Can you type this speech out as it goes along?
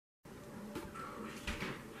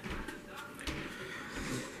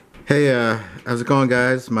Hey, how's it going,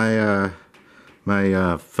 guys? My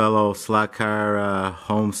fellow slot car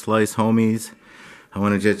home slice homies. I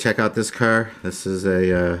wanted you to check out this car. This is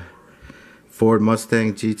a Ford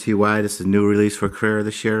Mustang Gty. This is a new release for Carrera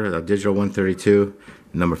this year. A digital 132,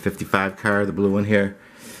 number 55 car, the blue one here.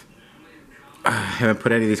 I haven't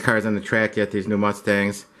put any of these cars on the track yet. These new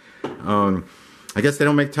Mustangs. I guess they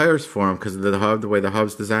don't make tires for them because of the hub, the way the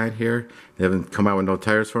hub's designed here. They haven't come out with no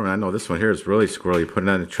tires for them. I know this one here is really squirrely. Put it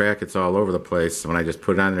on the track, it's all over the place when I just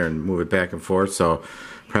put it on there and move it back and forth. So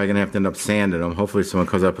probably gonna have to end up sanding them. Hopefully someone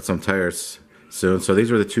comes up with some tires soon. So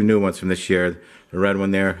these were the two new ones from this year. The red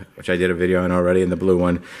one there, which I did a video on already, and the blue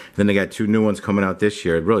one. Then they got two new ones coming out this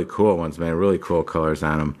year. Really cool ones, man. Really cool colors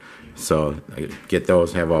on them. So I get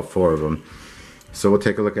those, have all four of them. So we'll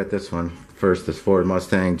take a look at this one. First, this Ford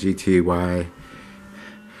Mustang Gty. I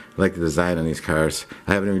like the design on these cars.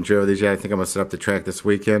 I haven't even driven these yet. I think I'm going to set up the track this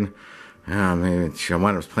weekend. I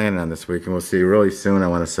was planning on this weekend. We'll see. Really soon I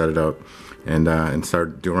want to set it up and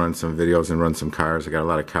start run some videos and run some cars. I got a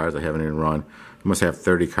lot of cars I haven't even run. I must have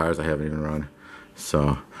 30 cars I haven't even run.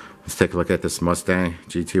 So let's take a look at this Mustang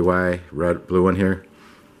Gty, red, blue one here.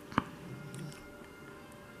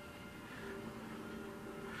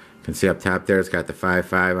 You can see up top there it's got the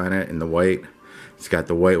 5.5 on it in the white. It's got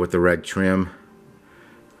the white with the red trim.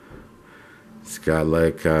 It's got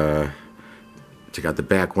like, check out the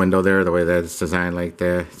back window there, the way that it's designed like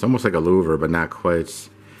that. It's almost like a louver, but not quite. It's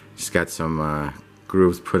just got some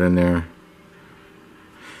grooves put in there.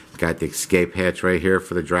 Got the escape hatch right here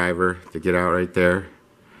for the driver to get out right there.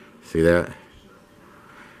 See that?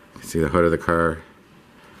 You can see the hood of the car.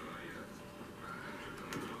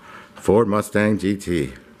 Ford Mustang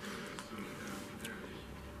GT.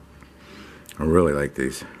 I really like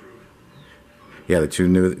these. Yeah, the two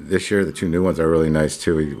new this year, the two new ones are really nice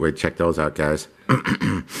too. We check those out, guys.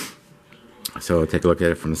 So take a look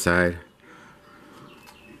at it from the side.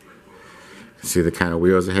 See the kind of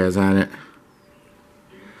wheels it has on it.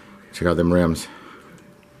 Check out them rims.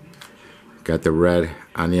 Got the red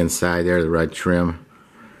on the inside there, the red trim.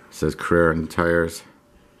 It says Carrera on the tires.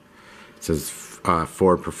 It says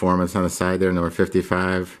Ford Performance on the side there, number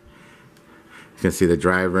 55. You can see the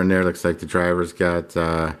driver in there. Looks like the driver's got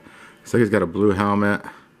looks like he's got a blue helmet,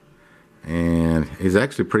 and he's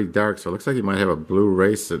actually pretty dark, so it looks like he might have a blue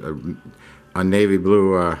race, a navy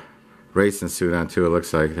blue racing suit on too. It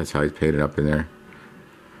looks like that's how he's painted up in there.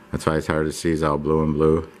 That's why it's hard to see. He's all blue and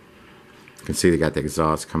blue. You can see they got the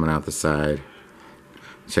exhaust coming out the side.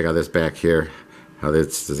 Check out this back here, how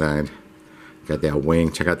it's designed. Got that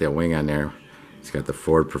wing. Check out that wing on there. It's got the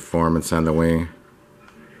Ford Performance on the wing.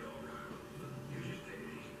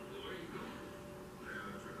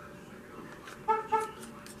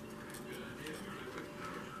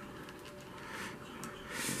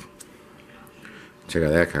 Check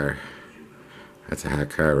out that car. That's a hot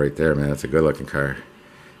car right there, man. That's a good looking car.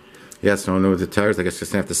 Yeah, so new with the tires. I guess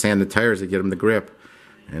just have to sand the tires to get them to grip.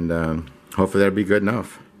 And hopefully that'll be good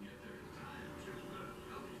enough.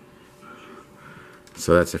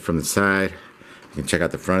 So that's it from the side. You can check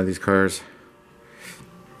out the front of these cars.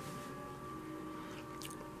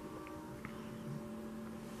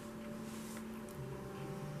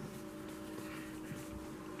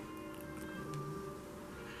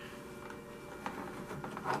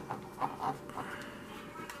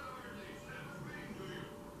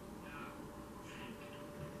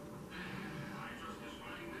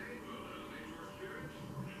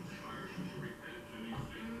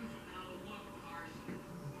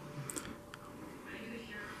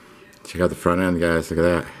 Check out the front end, guys. Look at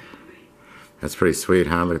that. That's pretty sweet,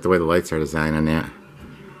 huh? Look at the way the lights are designed on that.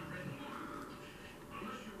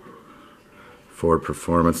 Ford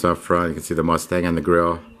Performance up front. You can see the Mustang on the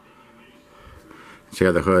grill. Check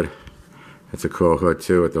out the hood. That's a cool hood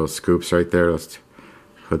too, with those scoops right there. Those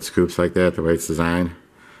hood scoops like that, the way it's designed.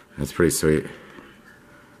 That's pretty sweet.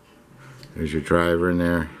 There's your driver in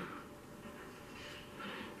there.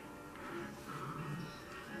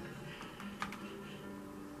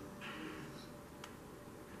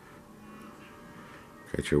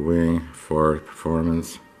 Got your wing, Ford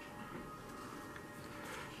Performance.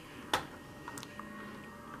 I'm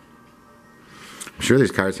sure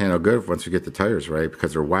these cars handle good once you get the tires right,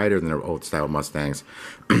 because they're wider than their old style Mustangs.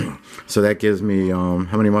 So that gives me,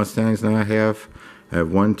 how many Mustangs now I have? I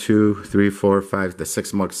have 1, 2, 3, 4, 5, the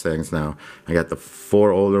 6 Mustangs now. I got the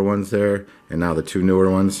 4 older ones there, and now the 2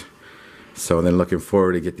 newer ones. So then looking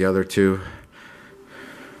forward to get the other 2.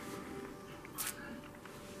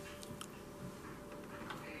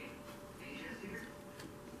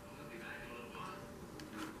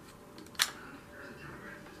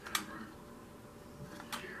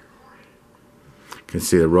 can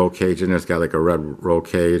see the roll cage in there. It's got like a red roll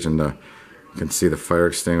cage, and you can see the fire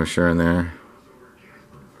extinguisher in there.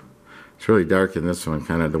 It's really dark in this one.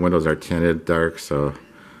 Kind of the windows are tinted dark, so you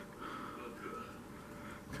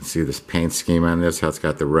can see this paint scheme on this. How it's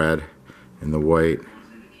got the red and the white.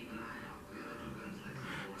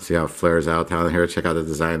 See how it flares out down here. Check out the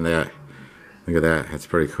design of that. Look at that. That's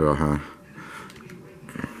pretty cool, huh?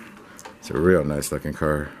 It's a real nice looking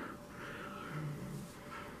car.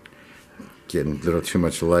 Getting a little too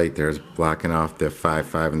much light there. It's blocking off the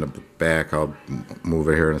 5.5 in the back. I'll move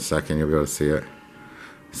it here in a second. You'll be able to see it.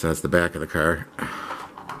 So that's the back of the car.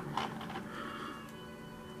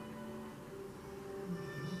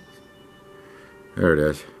 There it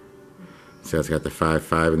is. See, it's got the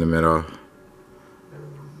 5.5 in the middle.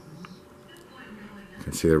 You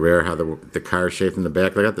can see the rear, how the car is shaped in the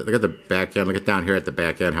back. Look at the back end. Look at down here at the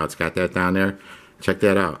back end, how it's got that down there. Check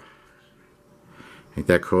that out. Ain't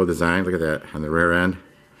that cool design? Look at that on the rear end.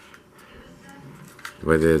 The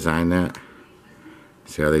way they designed that.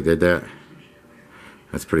 See how they did that?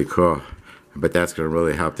 That's pretty cool. But that's going to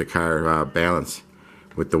really help the car balance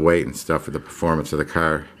with the weight and stuff, with the performance of the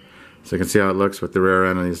car. So you can see how it looks with the rear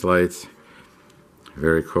end on these lights.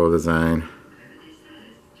 Very cool design.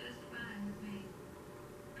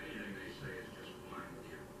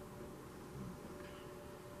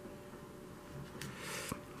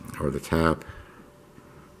 Over the top.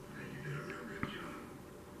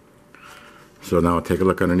 So now I'll take a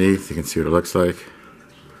look underneath. You can see what it looks like.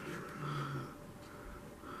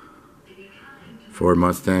 Ford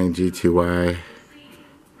Mustang Gty.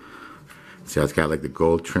 See how it's got like the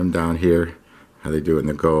gold trim down here. How they do it in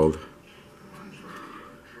the gold.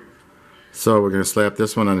 So we're going to slap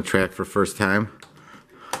this one on the track for first time.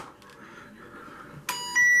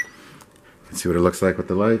 Let's see what it looks like with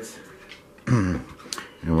the lights.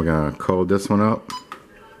 And we're going to cold this one up.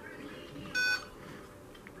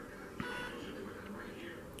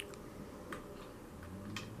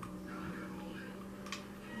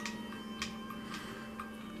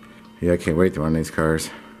 Yeah, I can't wait to run these cars.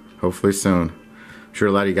 Hopefully soon. I'm sure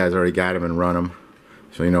a lot of you guys already got them and run them,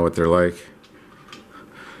 so you know what they're like.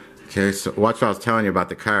 Okay, so watch what I was telling you about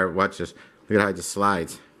the car. Watch this. Look at how it just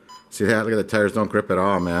slides. See that? Look at the tires. Don't grip at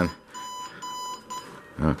all, man.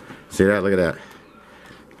 See that? Look at that.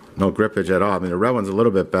 No grippage at all. I mean, the red one's a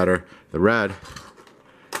little bit better. The red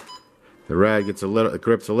gets a little, it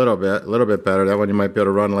grips a little bit better. That one you might be able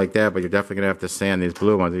to run like that, but you're definitely gonna have to sand these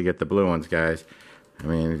blue ones. You get the blue ones, guys. I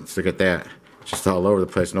mean, just look at that. Just all over the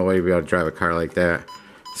place. No way you'd be able to drive a car like that.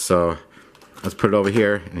 So let's put it over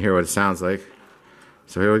here and hear what it sounds like.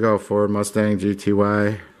 So here we go, Ford Mustang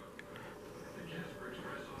Gty.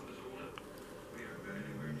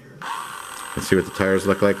 Let's see what the tires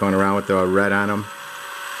look like going around with the red on them.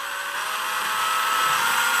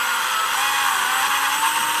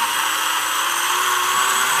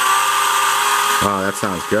 Oh, that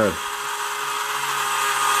sounds good.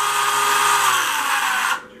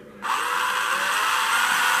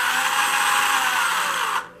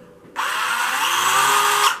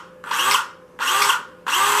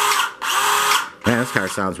 Man, this car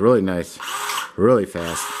sounds really nice, really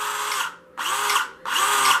fast.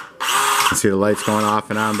 You see the lights going off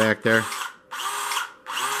and on back there?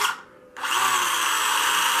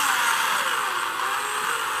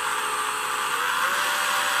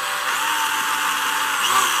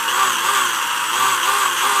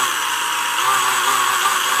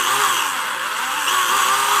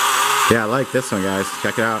 Yeah, I like this one, guys.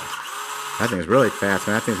 Check it out. That thing's really fast,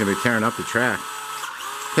 man. That thing's gonna be tearing up the track.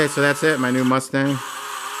 Okay, so that's it, my new Mustang.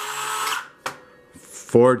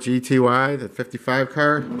 Ford Gty, the 55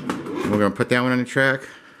 car. And we're gonna put that one on the track.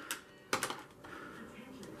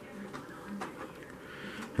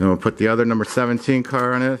 And we'll put the other number 17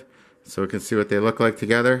 car on it so we can see what they look like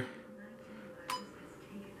together.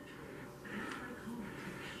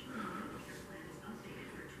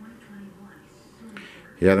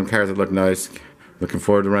 Yeah, them cars that look nice. Looking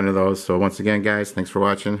forward to running those. So once again, guys, thanks for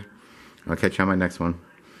watching. I'll catch you on my next one.